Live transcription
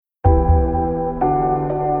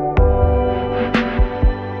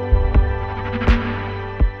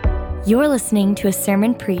You're listening to a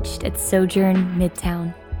sermon preached at Sojourn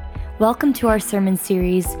Midtown. Welcome to our sermon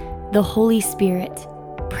series, The Holy Spirit,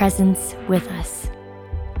 Presence with Us.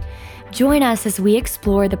 Join us as we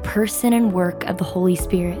explore the person and work of the Holy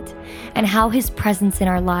Spirit and how His presence in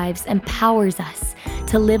our lives empowers us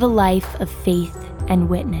to live a life of faith and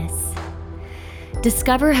witness.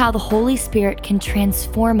 Discover how the Holy Spirit can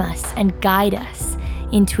transform us and guide us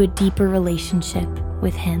into a deeper relationship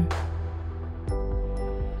with Him.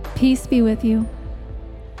 Peace be with you.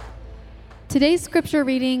 Today's scripture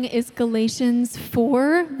reading is Galatians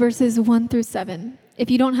 4, verses 1 through 7.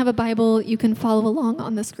 If you don't have a Bible, you can follow along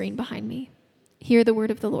on the screen behind me. Hear the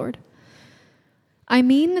word of the Lord. I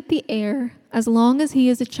mean that the heir, as long as he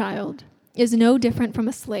is a child, is no different from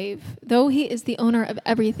a slave, though he is the owner of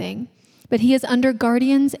everything, but he is under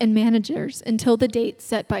guardians and managers until the date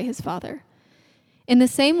set by his father. In the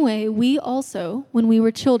same way, we also, when we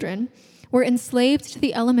were children, were enslaved to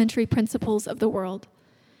the elementary principles of the world.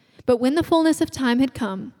 But when the fullness of time had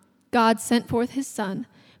come, God sent forth his Son,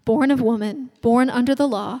 born of woman, born under the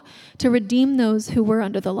law, to redeem those who were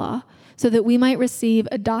under the law, so that we might receive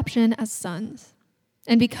adoption as sons.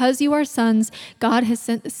 And because you are sons, God has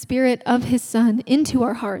sent the Spirit of his Son into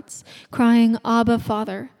our hearts, crying, Abba,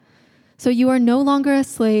 Father. So you are no longer a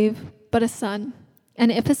slave, but a son. And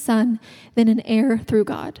if a son, then an heir through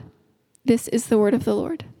God. This is the word of the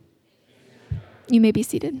Lord. You may be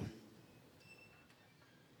seated.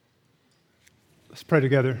 Let's pray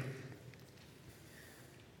together.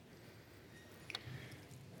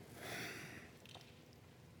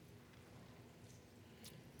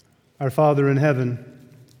 Our Father in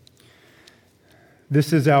heaven,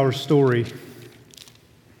 this is our story.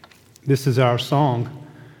 This is our song,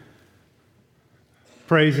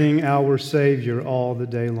 praising our Savior all the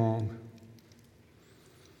day long.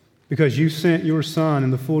 Because you sent your Son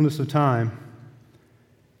in the fullness of time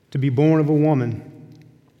to be born of a woman,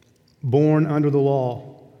 born under the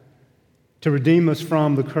law, to redeem us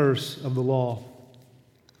from the curse of the law.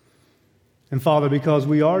 And Father, because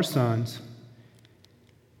we are sons,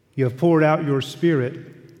 you have poured out your Spirit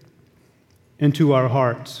into our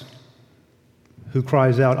hearts, who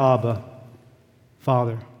cries out, Abba,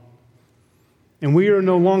 Father. And we are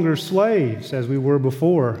no longer slaves as we were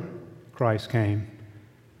before Christ came.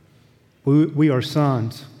 We are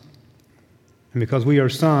sons. And because we are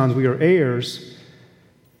sons, we are heirs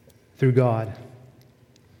through God.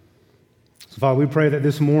 So, Father, we pray that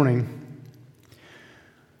this morning,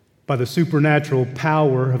 by the supernatural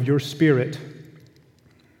power of your Spirit,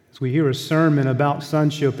 as we hear a sermon about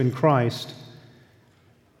sonship in Christ,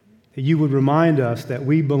 that you would remind us that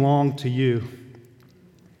we belong to you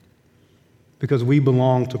because we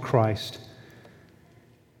belong to Christ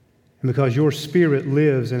and because your Spirit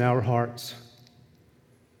lives in our hearts.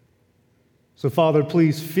 So, Father,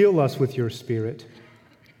 please fill us with your Spirit,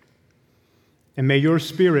 and may your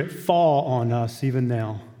Spirit fall on us even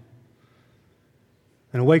now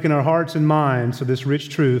and awaken our hearts and minds to this rich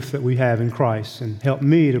truth that we have in Christ, and help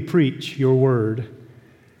me to preach your word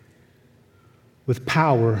with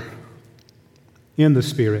power in the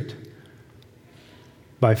Spirit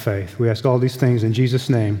by faith. We ask all these things in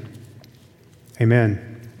Jesus' name.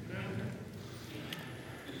 Amen.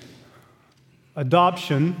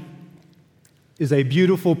 Adoption is a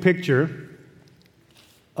beautiful picture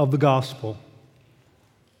of the gospel.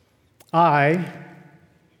 I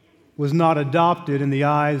was not adopted in the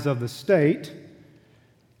eyes of the state,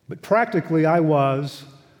 but practically I was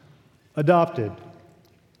adopted.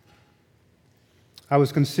 I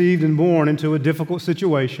was conceived and born into a difficult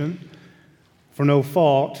situation for no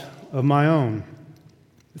fault of my own.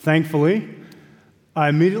 Thankfully, I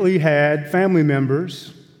immediately had family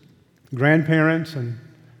members, grandparents and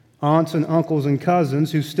aunts and uncles and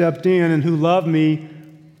cousins who stepped in and who loved me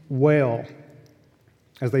well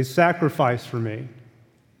as they sacrificed for me,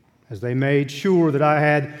 as they made sure that I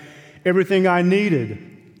had everything I needed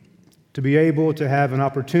to be able to have an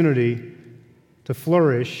opportunity to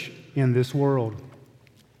flourish in this world.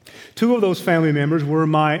 Two of those family members were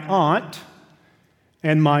my aunt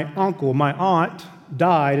and my uncle. My aunt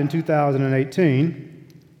died in 2018,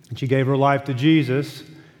 and she gave her life to Jesus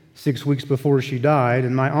 6 weeks before she died,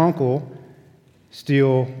 and my uncle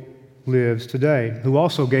still lives today, who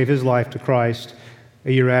also gave his life to Christ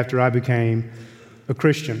a year after I became a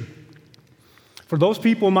Christian. For those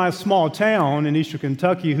people in my small town in eastern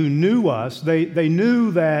Kentucky who knew us, they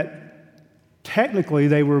knew that technically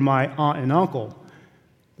they were my aunt and uncle,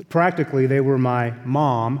 but practically they were my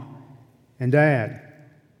mom and dad.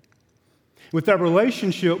 With that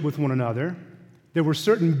relationship with one another, there were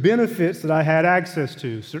certain benefits that I had access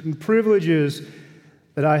to, certain privileges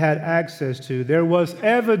that I had access to. There was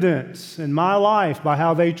evidence in my life by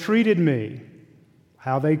how they treated me,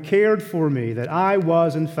 how they cared for me, that I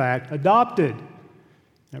was, in fact, adopted,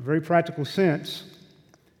 in a very practical sense,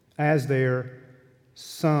 as their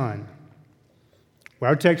son. Well,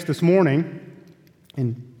 our text this morning,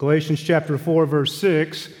 in Galatians chapter 4, verse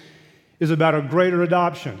 6, is about a greater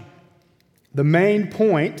adoption. The main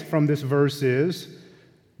point from this verse is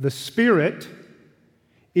the Spirit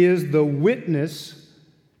is the witness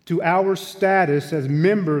to our status as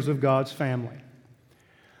members of God's family.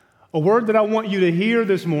 A word that I want you to hear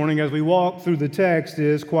this morning as we walk through the text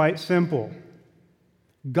is quite simple.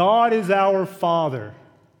 God is our Father.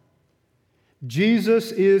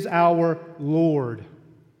 Jesus is our Lord.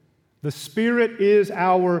 The Spirit is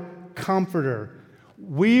our Comforter.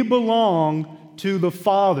 We belong to the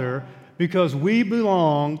Father because we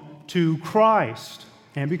belong to Christ.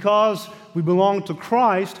 And because we belong to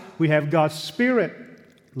Christ, we have God's Spirit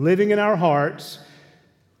living in our hearts,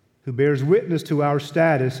 who bears witness to our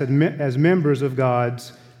status as members of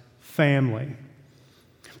God's family.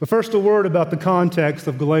 But first, a word about the context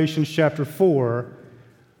of Galatians chapter 4,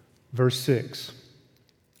 verse 6.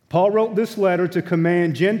 Paul wrote this letter to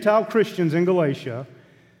command Gentile Christians in Galatia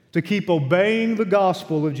to keep obeying the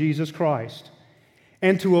gospel of Jesus Christ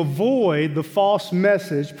and to avoid the false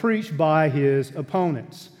message preached by his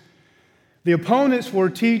opponents. The opponents were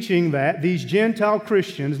teaching that these Gentile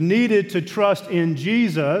Christians needed to trust in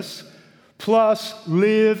Jesus plus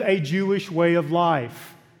live a Jewish way of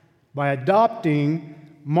life by adopting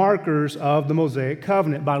markers of the Mosaic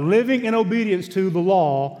covenant, by living in obedience to the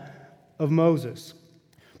law of Moses.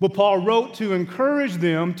 But Paul wrote to encourage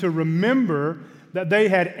them to remember that they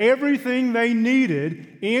had everything they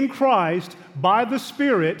needed in Christ by the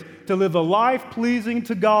Spirit to live a life pleasing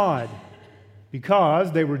to God,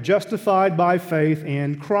 because they were justified by faith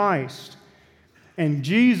in Christ. And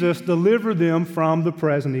Jesus delivered them from the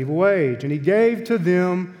present evil age, and he gave to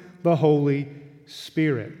them the Holy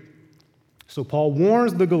Spirit. So Paul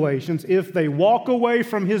warns the Galatians, if they walk away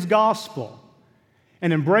from his gospel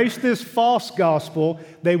and embrace this false gospel,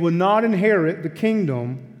 they will not inherit the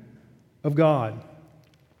kingdom of God.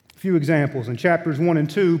 A few examples. In chapters 1 and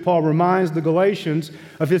 2, Paul reminds the Galatians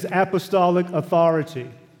of his apostolic authority.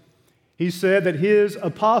 He said that his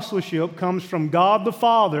apostleship comes from God the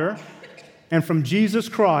Father and from Jesus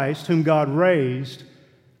Christ, whom God raised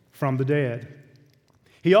from the dead.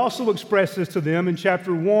 He also expresses to them in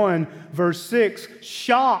chapter 1, verse 6,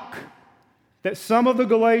 shock that some of the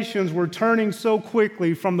Galatians were turning so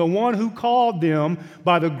quickly from the one who called them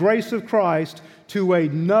by the grace of Christ to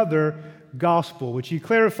another gospel, which he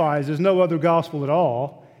clarifies is no other gospel at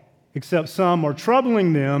all, except some are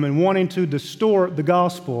troubling them and wanting to distort the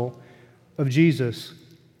gospel of Jesus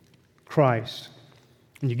Christ.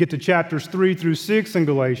 And you get to chapters 3 through 6 in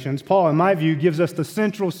Galatians, Paul, in my view, gives us the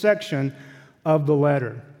central section of the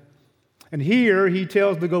letter. And here he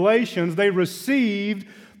tells the Galatians they received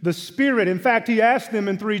the Spirit. In fact, he asked them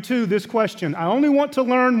in 3:2 this question, I only want to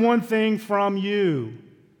learn one thing from you.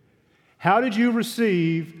 How did you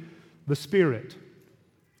receive the Spirit?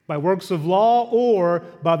 By works of law or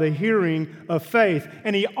by the hearing of faith?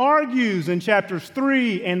 And he argues in chapters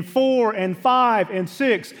 3 and 4 and 5 and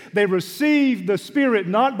 6, they received the Spirit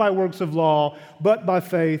not by works of law, but by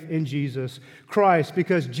faith in Jesus Christ,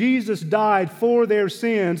 because Jesus died for their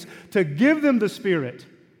sins to give them the Spirit.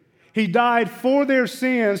 He died for their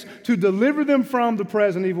sins to deliver them from the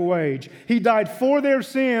present evil age. He died for their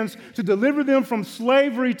sins to deliver them from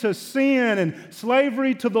slavery to sin and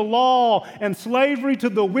slavery to the law and slavery to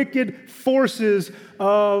the wicked forces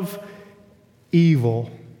of evil.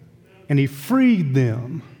 And he freed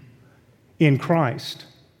them in Christ.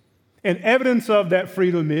 And evidence of that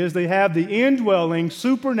freedom is they have the indwelling,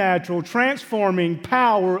 supernatural, transforming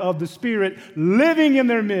power of the Spirit living in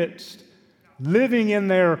their midst, living in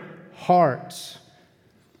their hearts.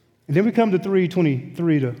 And then we come to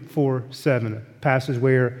 3:23 to 4:7, a passage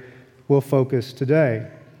where we'll focus today.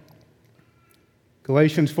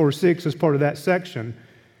 Galatians 4:6 is part of that section,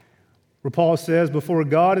 where Paul says, before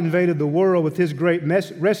God invaded the world with his great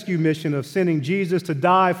rescue mission of sending Jesus to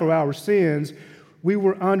die for our sins, we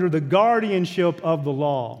were under the guardianship of the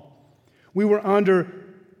law. We were under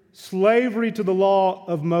slavery to the law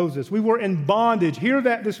of Moses. We were in bondage. Hear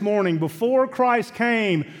that this morning. Before Christ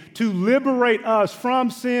came to liberate us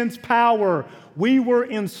from sin's power, we were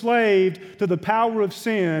enslaved to the power of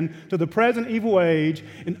sin, to the present evil age,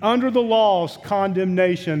 and under the law's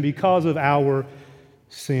condemnation because of our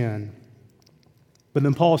sin. But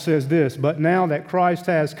then Paul says this, but now that Christ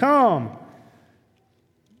has come,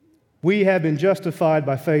 we have been justified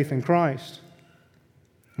by faith in Christ.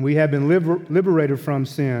 We have been liberated from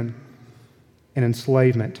sin and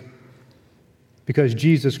enslavement because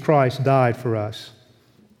Jesus Christ died for us.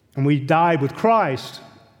 And we died with Christ,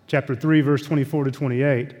 chapter 3, verse 24 to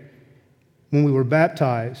 28, when we were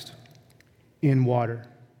baptized in water.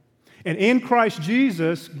 And in Christ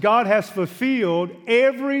Jesus, God has fulfilled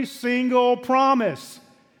every single promise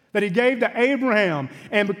that he gave to Abraham.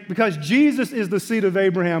 And because Jesus is the seed of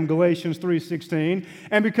Abraham, Galatians 3:16,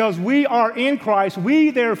 and because we are in Christ, we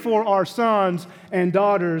therefore are sons and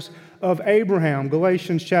daughters of Abraham,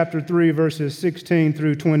 Galatians chapter 3, verses 16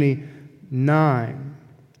 through 29.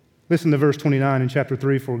 Listen to verse 29 in chapter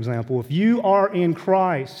 3, for example. If you are in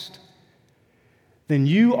Christ, then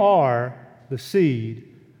you are the seed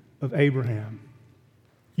of Abraham.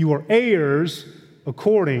 You are heirs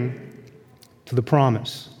according to the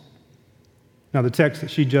promise. Now, the text that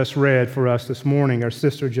she just read for us this morning, our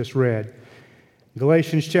sister just read,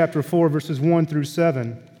 Galatians chapter 4, verses 1 through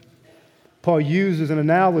 7, Paul uses an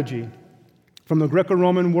analogy from the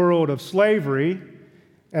Greco-Roman world of slavery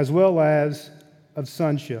as well as of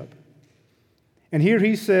sonship. And here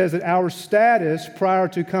he says that our status prior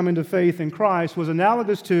to coming to faith in Christ was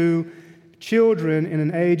analogous to children in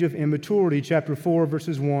an age of immaturity, chapter 4,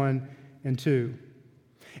 verses 1 and 2.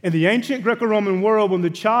 In the ancient Greco-Roman world, when the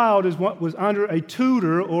child was under a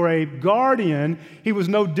tutor or a guardian, he was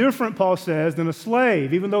no different, Paul says, than a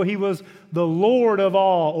slave, even though he was the Lord of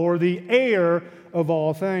all or the heir of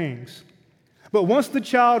all things. But once the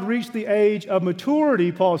child reached the age of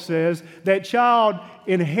maturity, Paul says, that child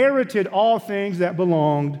inherited all things that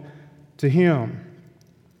belonged to him.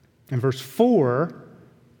 In verse 4,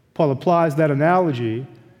 Paul applies that analogy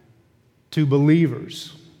to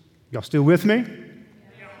believers. Y'all still with me?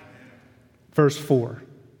 Verse 4.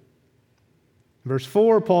 Verse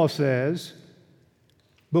 4, Paul says,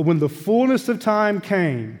 but when the fullness of time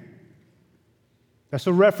came, that's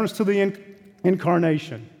a reference to the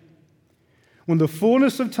incarnation. When the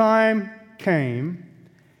fullness of time came,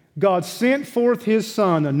 God sent forth his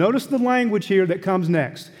Son. Now notice the language here that comes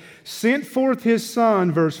next. Sent forth his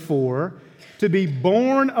Son, verse 4, to be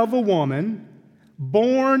born of a woman,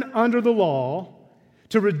 born under the law,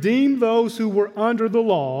 to redeem those who were under the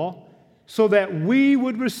law, so that we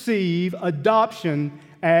would receive adoption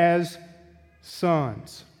as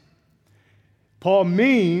sons. Paul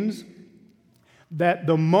means that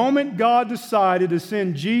the moment God decided to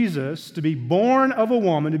send Jesus to be born of a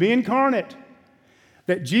woman, to be incarnate,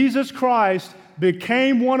 that Jesus Christ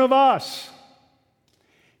became one of us.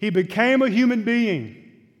 He became a human being.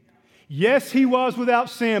 Yes, he was without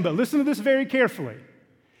sin, but listen to this very carefully.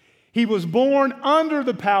 He was born under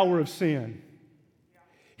the power of sin.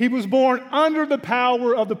 He was born under the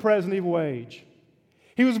power of the present evil age.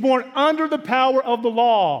 He was born under the power of the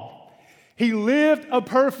law. He lived a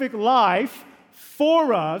perfect life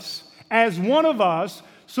for us as one of us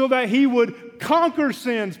so that he would conquer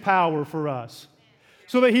sin's power for us,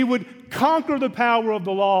 so that he would conquer the power of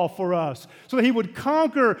the law for us, so that he would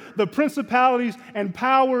conquer the principalities and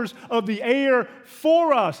powers of the air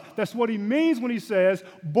for us. That's what he means when he says,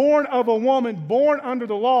 born of a woman, born under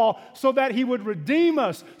the law, so that he would redeem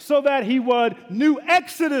us, so that he would new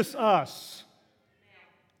exodus us,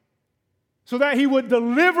 so that he would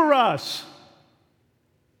deliver us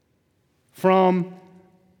from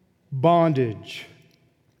bondage.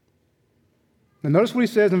 Now notice what he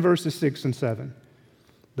says in verses 6 and 7.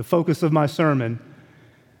 The focus of my sermon,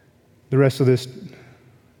 the rest of this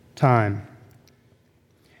time.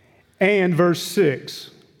 And verse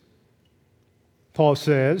 6, Paul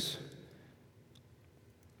says,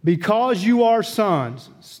 because you are sons.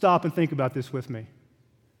 Stop and think about this with me.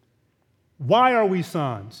 Why are we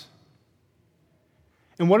sons?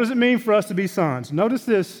 And what does it mean for us to be sons? Notice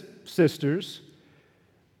this, sisters.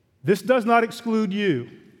 This does not exclude you.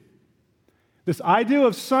 This idea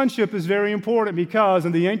of sonship is very important because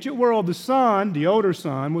in the ancient world, the son, the older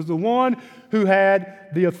son, was the one who had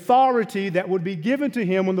the authority that would be given to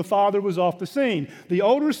him when the father was off the scene. The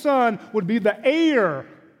older son would be the heir,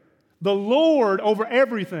 the lord over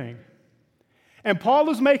everything. And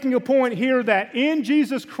Paul is making a point here that in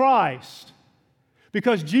Jesus Christ,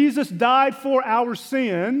 because Jesus died for our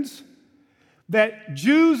sins, that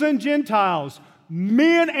Jews and Gentiles,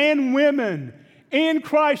 men and women in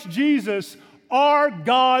Christ Jesus are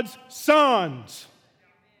God's sons.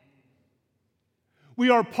 We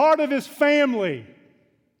are part of his family.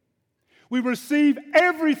 We receive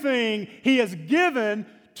everything he has given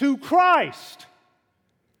to Christ,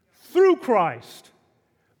 through Christ,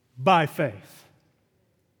 by faith.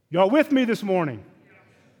 Y'all with me this morning?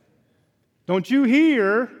 Don't you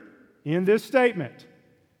hear in this statement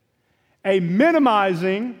a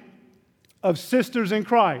minimizing of sisters in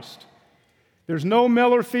Christ. There's no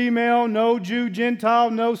male or female, no Jew, Gentile,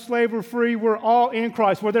 no slave or free. We're all in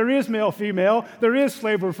Christ. Where there is male, female, there is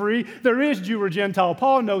slave or free, there is Jew or Gentile.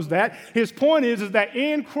 Paul knows that. His point is that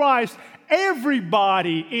in Christ,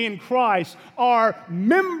 everybody in Christ are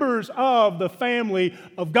members of the family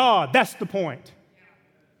of God. That's the point.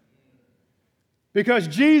 Because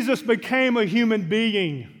Jesus became a human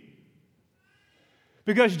being.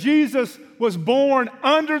 Because Jesus was born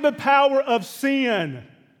under the power of sin,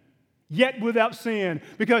 yet without sin.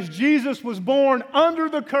 Because Jesus was born under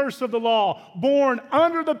the curse of the law, born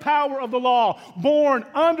under the power of the law, born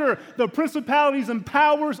under the principalities and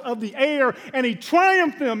powers of the air, and he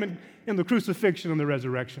triumphed them in the crucifixion and the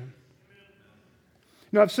resurrection.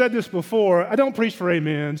 Now, I've said this before. I don't preach for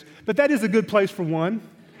amens, but that is a good place for one.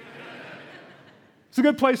 It's a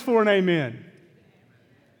good place for an amen.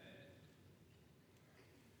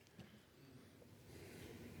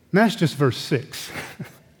 And that's just verse 6,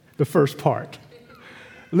 the first part.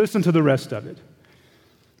 Listen to the rest of it.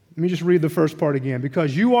 Let me just read the first part again.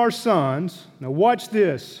 Because you are sons, now watch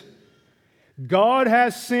this. God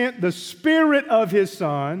has sent the Spirit of His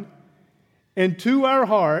Son into our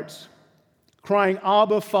hearts, crying,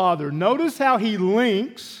 Abba, Father. Notice how He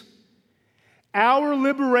links our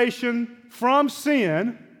liberation from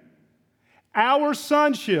sin, our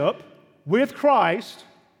sonship with Christ,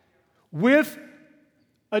 with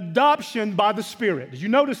adoption by the Spirit. Did you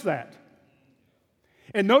notice that?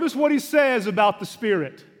 And notice what he says about the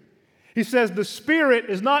Spirit. He says the Spirit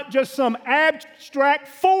is not just some abstract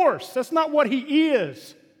force. That's not what He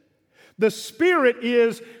is. The Spirit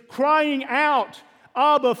is crying out,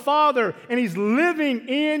 Abba, Father, and He's living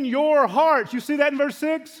in your hearts. You see that in verse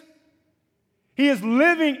 6? He is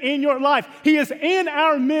living in your life. He is in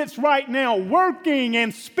our midst right now, working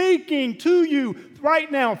and speaking to you right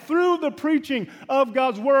now through the preaching of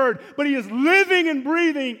God's Word. But He is living and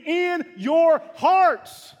breathing in your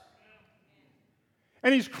hearts.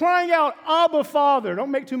 And He's crying out, Abba, Father.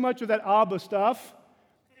 Don't make too much of that Abba stuff.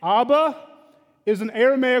 Abba is an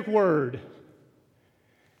Aramaic word.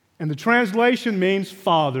 And the translation means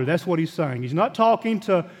Father. That's what He's saying. He's not talking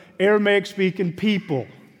to Aramaic-speaking people.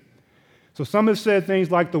 So some have said things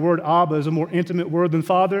like the word Abba is a more intimate word than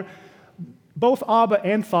Father. Both Abba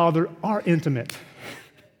and Father are intimate.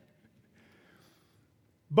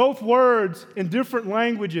 Both words in different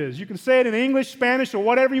languages. You can say it in English, Spanish, or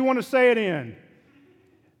whatever you want to say it in.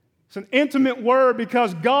 It's an intimate word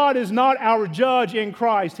because God is not our judge in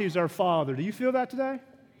Christ. He's our Father. Do you feel that today?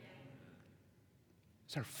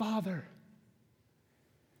 It's our Father.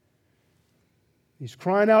 He's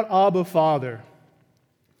crying out, Abba, Father.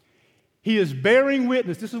 He is bearing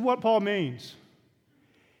witness. This is what Paul means.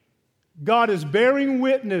 God is bearing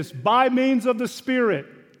witness by means of the Spirit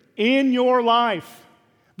in your life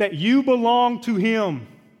that you belong to Him.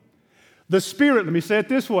 The Spirit, let me say it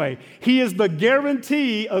this way, He is the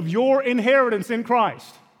guarantee of your inheritance in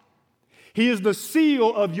Christ. He is the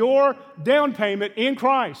seal of your down payment in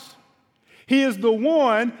Christ. He is the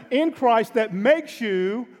one in Christ that makes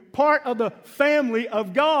you part of the family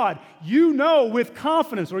of God. You know with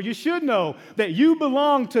confidence, or you should know, that you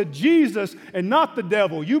belong to Jesus and not the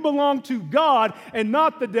devil. You belong to God and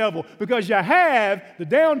not the devil because you have the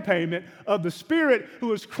down payment of the Spirit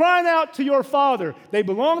who is crying out to your Father. They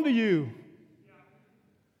belong to you.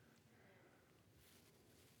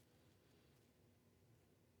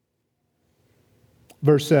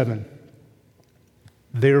 Verse 7.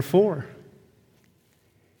 Therefore,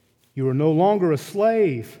 you are no longer a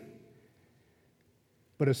slave,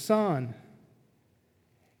 but a son.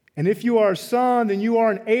 And if you are a son, then you are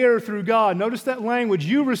an heir through God. Notice that language.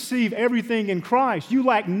 You receive everything in Christ. You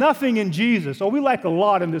lack nothing in Jesus. Oh, we lack a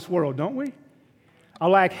lot in this world, don't we? I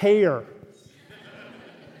lack hair.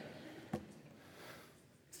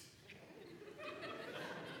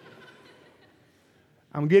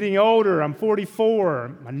 I'm getting older. I'm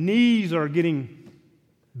 44. My knees are getting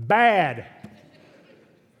bad.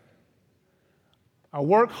 I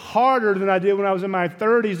work harder than I did when I was in my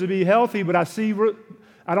 30s to be healthy, but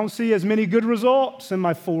I don't see as many good results in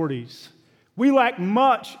my 40s. We lack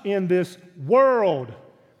much in this world,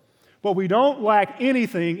 but we don't lack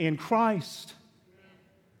anything in Christ.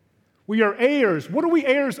 We are heirs. What are we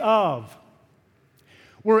heirs of?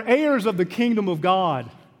 We're heirs of the kingdom of God.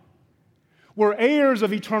 We're heirs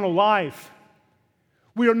of eternal life.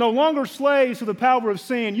 We are no longer slaves to the power of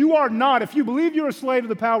sin. You are not. If you believe you're a slave to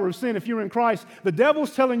the power of sin, if you're in Christ, the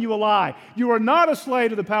devil's telling you a lie. You are not a slave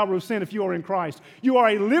to the power of sin if you are in Christ. You are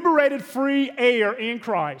a liberated, free heir in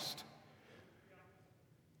Christ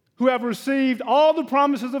who have received all the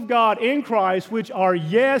promises of God in Christ, which are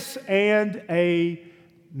yes and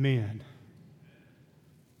amen.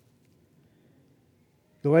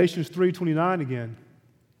 Galatians 3:29 again.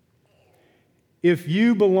 If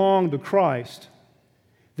you belong to Christ,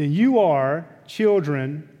 then you are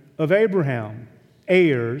children of Abraham,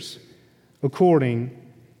 heirs according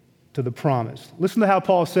to the promise. Listen to how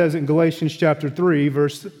Paul says it in Galatians chapter 3,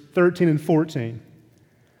 verse 13 and 14.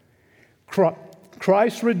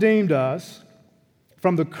 Christ redeemed us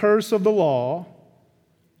from the curse of the law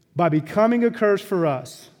by becoming a curse for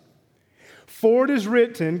us. For it is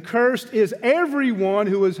written, cursed is everyone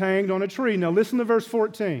who is hanged on a tree. Now listen to verse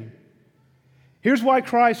 14. Here's why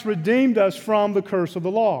Christ redeemed us from the curse of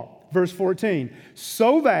the law. Verse 14.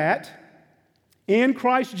 So that in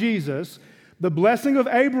Christ Jesus, the blessing of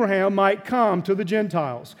Abraham might come to the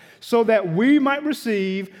Gentiles, so that we might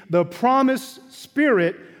receive the promised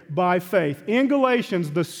Spirit by faith. In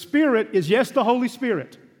Galatians, the Spirit is, yes, the Holy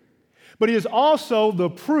Spirit, but it is also the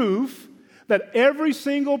proof that every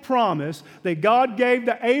single promise that God gave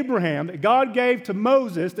to Abraham, that God gave to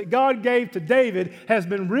Moses, that God gave to David has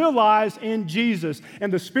been realized in Jesus.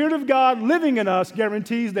 And the Spirit of God living in us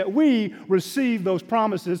guarantees that we receive those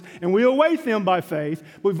promises and we await them by faith.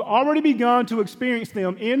 We've already begun to experience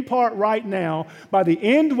them in part right now by the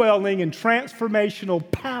indwelling and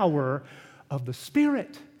transformational power of the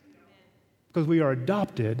Spirit, because we are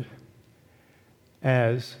adopted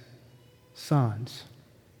as sons.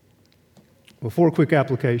 Well, 4 quick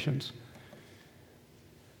applications.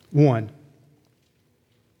 1,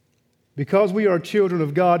 because we are children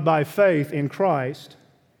of God by faith in Christ,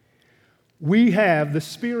 we have the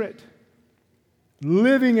Spirit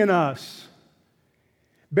living in us,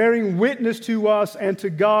 bearing witness to us and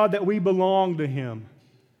to God that we belong to Him.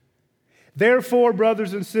 Therefore,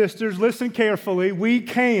 brothers and sisters, listen carefully. We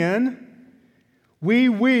can, we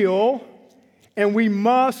will, and we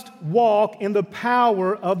must walk in the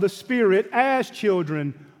power of the Spirit as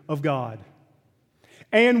children of God.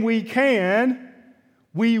 And we can,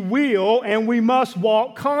 we will, and we must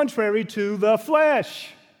walk contrary to the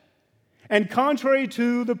flesh and contrary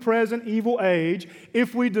to the present evil age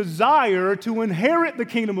if we desire to inherit the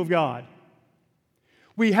kingdom of God.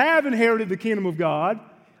 We have inherited the kingdom of God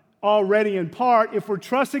already in part if we're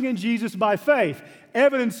trusting in Jesus by faith.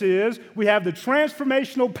 Evidence is we have the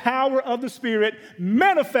transformational power of the Spirit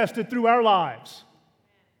manifested through our lives.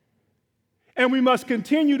 And we must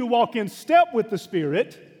continue to walk in step with the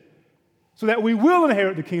Spirit so that we will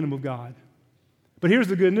inherit the kingdom of God. But here's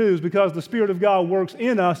the good news: because the Spirit of God works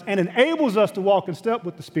in us and enables us to walk in step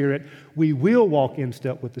with the Spirit, we will walk in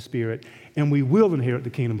step with the Spirit and we will inherit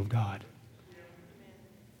the kingdom of God.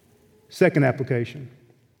 Second application.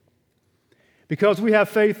 Because we have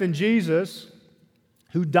faith in Jesus,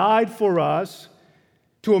 who died for us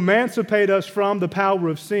to emancipate us from the power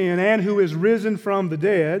of sin and who is risen from the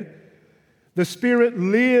dead, the Spirit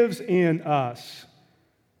lives in us.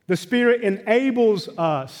 The Spirit enables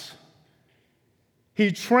us.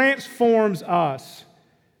 He transforms us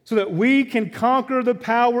so that we can conquer the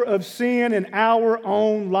power of sin in our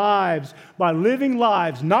own lives by living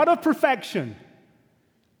lives, not of perfection,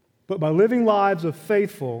 but by living lives of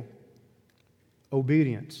faithful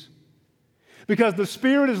obedience. Because the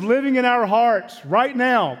Spirit is living in our hearts right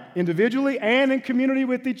now, individually and in community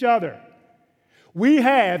with each other. We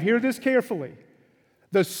have, hear this carefully,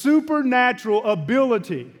 the supernatural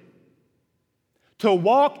ability to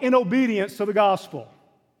walk in obedience to the gospel.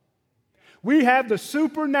 We have the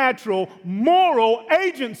supernatural moral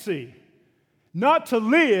agency not to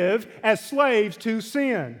live as slaves to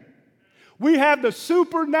sin. We have the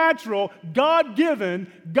supernatural,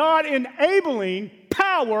 God-given, God-enabling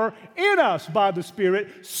power in us by the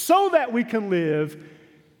Spirit so that we can live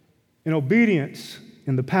in obedience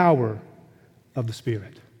in the power of the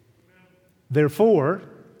Spirit. Therefore,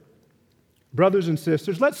 brothers and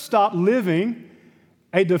sisters, let's stop living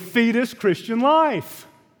a defeatist Christian life.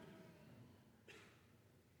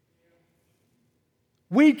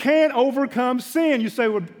 We can't overcome sin. You say,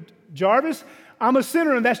 well, Jarvis, I'm a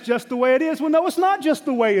sinner and that's just the way it is. Well, no, it's not just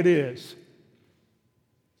the way it is.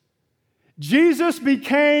 Jesus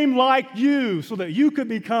became like you so that you could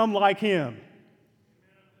become like Him.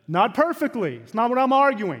 Not perfectly. It's not what I'm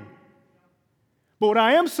arguing. But what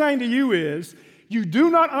I am saying to you is, you do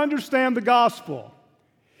not understand the gospel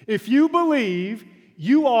if you believe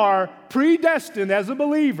you are predestined as a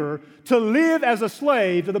believer to live as a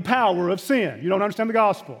slave to the power of sin. You don't understand the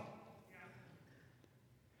gospel.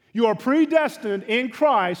 You are predestined in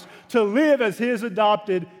Christ to live as His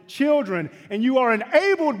adopted children, and you are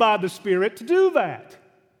enabled by the Spirit to do that.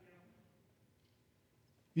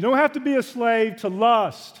 You don't have to be a slave to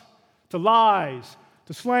lust, to lies,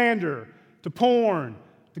 to slander, to porn,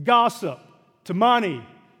 to gossip, to money,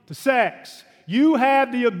 to sex. You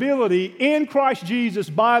have the ability in Christ Jesus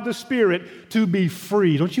by the Spirit to be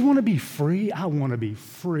free. Don't you want to be free? I want to be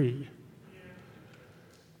free.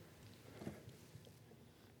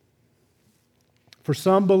 For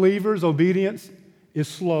some believers, obedience is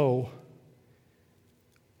slow.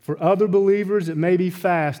 For other believers, it may be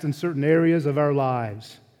fast in certain areas of our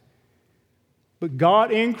lives. But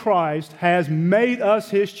God in Christ has made us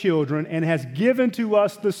His children and has given to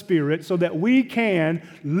us the Spirit so that we can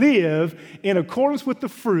live in accordance with the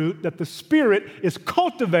fruit that the Spirit is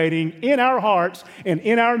cultivating in our hearts and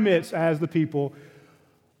in our midst as the people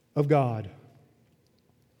of God.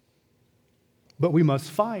 But we must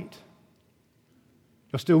fight.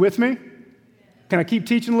 Y'all still with me? Can I keep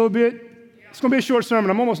teaching a little bit? It's going to be a short sermon.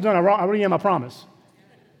 I'm almost done. I already am, I promise.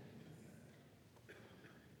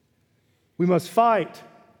 We must fight.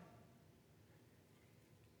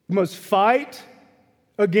 We must fight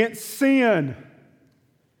against sin.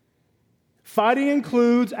 Fighting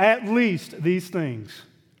includes at least these things: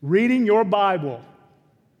 reading your Bible,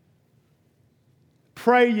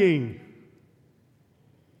 praying,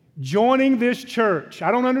 joining this church. I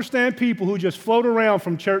don't understand people who just float around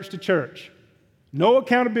from church to church. No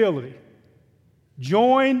accountability.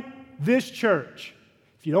 Join this church.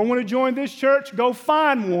 If you don't want to join this church, go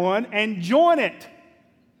find one and join it.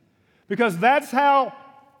 Because that's how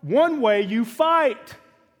one way you fight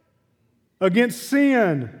against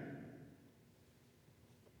sin.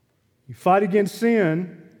 You fight against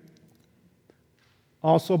sin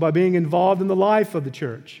also by being involved in the life of the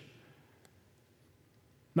church.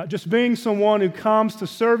 Not just being someone who comes to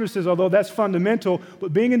services, although that's fundamental,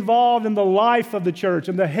 but being involved in the life of the church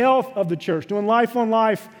and the health of the church, doing life on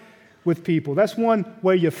life with people. That's one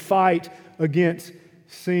way you fight against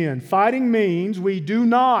sin. Fighting means we do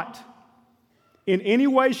not, in any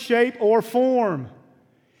way, shape, or form,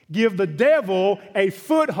 give the devil a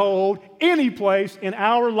foothold any place in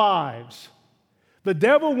our lives. The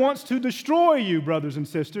devil wants to destroy you, brothers and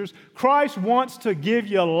sisters. Christ wants to give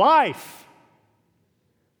you life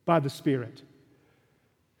by the Spirit.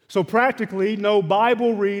 So practically, no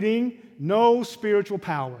Bible reading, no spiritual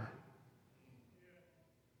power.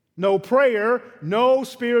 No prayer, no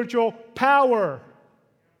spiritual power.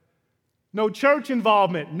 No church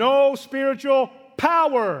involvement, no spiritual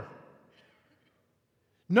power.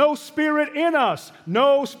 No Spirit in us,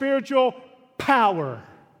 no spiritual power.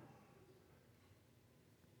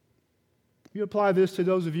 You apply this to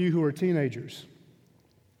those of you who are teenagers.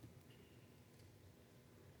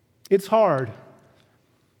 It's hard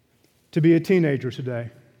to be a teenager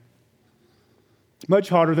today. Much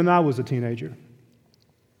harder than I was a teenager.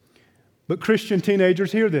 But Christian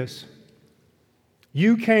teenagers, hear this.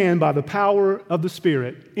 You can, by the power of the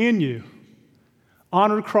Spirit in you,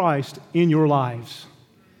 honor Christ in your lives.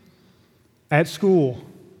 At school,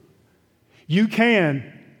 you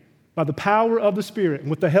can, by the power of the Spirit, and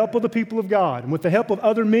with the help of the people of God, and with the help of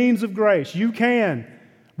other means of grace, you can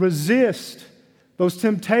resist those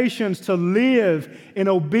temptations to live in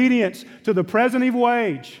obedience to the present evil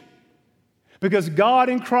age. Because God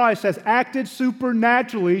in Christ has acted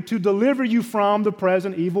supernaturally to deliver you from the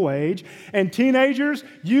present evil age. And teenagers,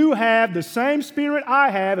 you have the same Spirit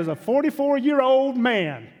I have as a 44-year-old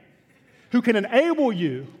man who can enable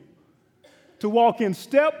you to walk in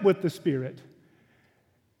step with the Spirit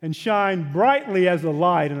and shine brightly as a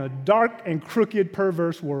light in a dark and crooked,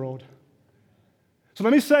 perverse world. So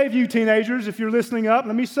let me save you, teenagers, if you're listening up.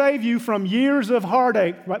 Let me save you from years of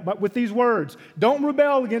heartache with these words. Don't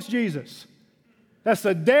rebel against Jesus. That's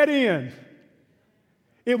a dead end.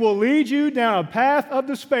 It will lead you down a path of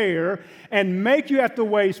despair and make you have to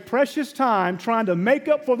waste precious time trying to make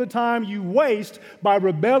up for the time you waste by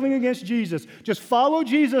rebelling against Jesus. Just follow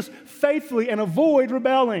Jesus faithfully and avoid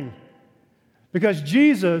rebelling. Because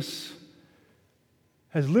Jesus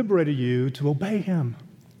has liberated you to obey Him.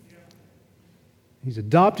 He's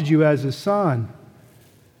adopted you as His son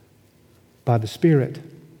by the Spirit.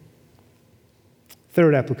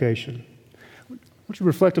 Third application. I want you to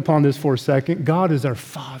reflect upon this for a second. God is our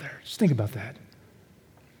Father. Just think about that.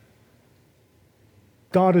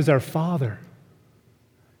 God is our Father.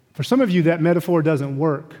 For some of you, that metaphor doesn't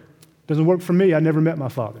work. It doesn't work for me. I never met my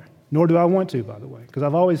father. Nor do I want to, by the way, because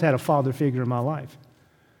I've always had a father figure in my life.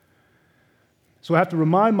 So I have to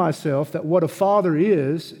remind myself that what a father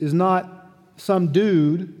is not some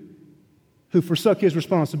dude who forsook his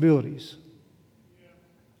responsibilities.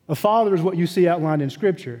 A father is what you see outlined in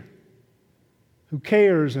Scripture, who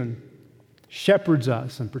cares and shepherds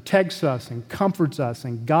us and protects us and comforts us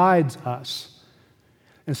and guides us.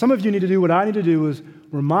 And some of you need to do what I need to do is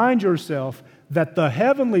remind yourself that the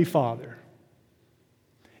Heavenly Father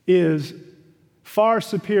is far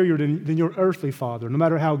superior than your earthly father, no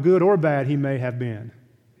matter how good or bad he may have been.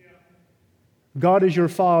 God is your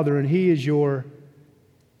Father, and He is your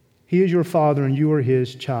Father, and you are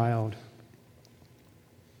His child.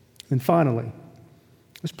 And finally,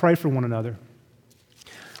 let's pray for one another.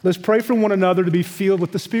 Let's pray for one another to be filled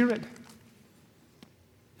with the Spirit.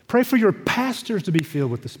 Pray for your pastors to be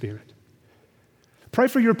filled with the Spirit. Pray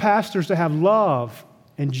for your pastors to have love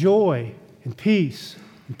and joy and peace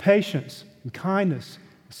and patience and kindness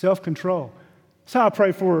and self-control. That's how I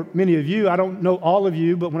pray for many of you. I don't know all of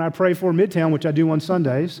you, but when I pray for Midtown, which I do on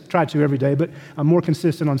Sundays, try to every day, but I'm more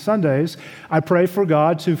consistent on Sundays, I pray for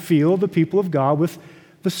God to fill the people of God with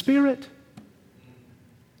the Spirit.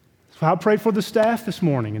 So I prayed for the staff this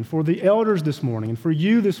morning, and for the elders this morning, and for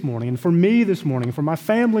you this morning, and for me this morning, and for my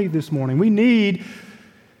family this morning. We need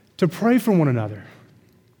to pray for one another,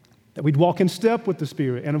 that we'd walk in step with the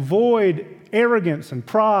Spirit and avoid arrogance and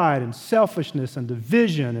pride and selfishness and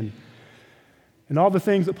division and all the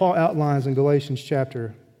things that Paul outlines in Galatians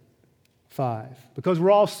chapter 5. Because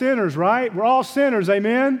we're all sinners, right? We're all sinners,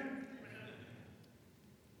 amen?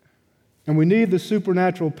 And we need the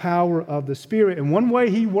supernatural power of the Spirit. And one way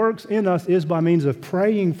He works in us is by means of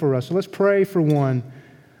praying for us. So let's pray for one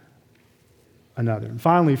another. And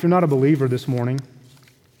finally, if you're not a believer this morning,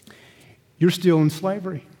 you're still in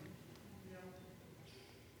slavery.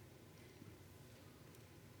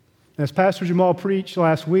 As Pastor Jamal preached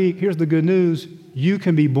last week, here's the good news. You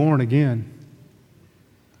can be born again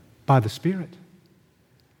by the Spirit.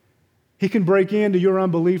 He can break into your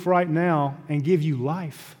unbelief right now and give you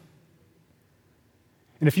life.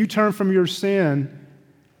 And if you turn from your sin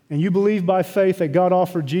and you believe by faith that God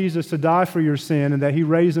offered Jesus to die for your sin and that He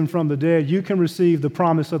raised Him from the dead, you can receive the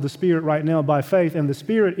promise of the Spirit right now by faith. And the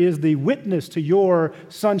Spirit is the witness to your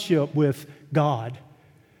sonship with God.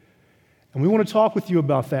 And we want to talk with you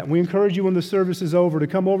about that. We encourage you when the service is over to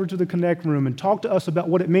come over to the Connect Room and talk to us about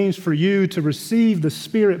what it means for you to receive the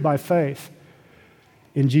Spirit by faith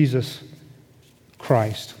in Jesus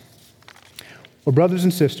Christ. Well, brothers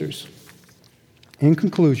and sisters, in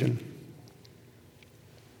conclusion,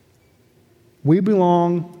 we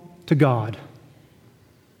belong to God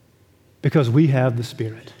because we have the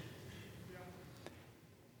Spirit.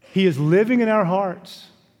 He is living in our hearts.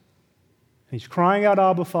 He's crying out,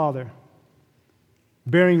 Abba, Father,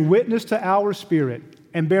 bearing witness to our spirit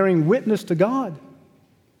and bearing witness to God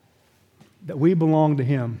that we belong to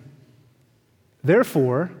Him.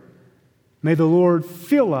 Therefore, may the Lord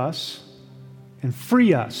fill us and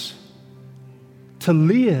free us to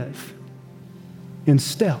live in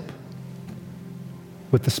step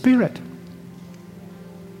with the Spirit.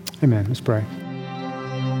 Amen. Let's pray.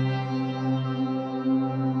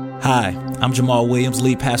 Hi, I'm Jamal Williams,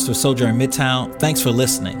 lead pastor of Sojourn Midtown. Thanks for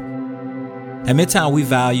listening. At Midtown, we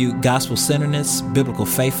value gospel-centeredness, biblical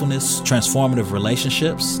faithfulness, transformative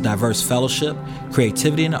relationships, diverse fellowship,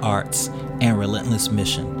 creativity in the arts, and relentless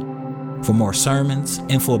mission. For more sermons,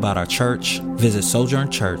 info about our church, visit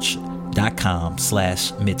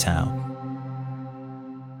sojournchurch.com/Midtown.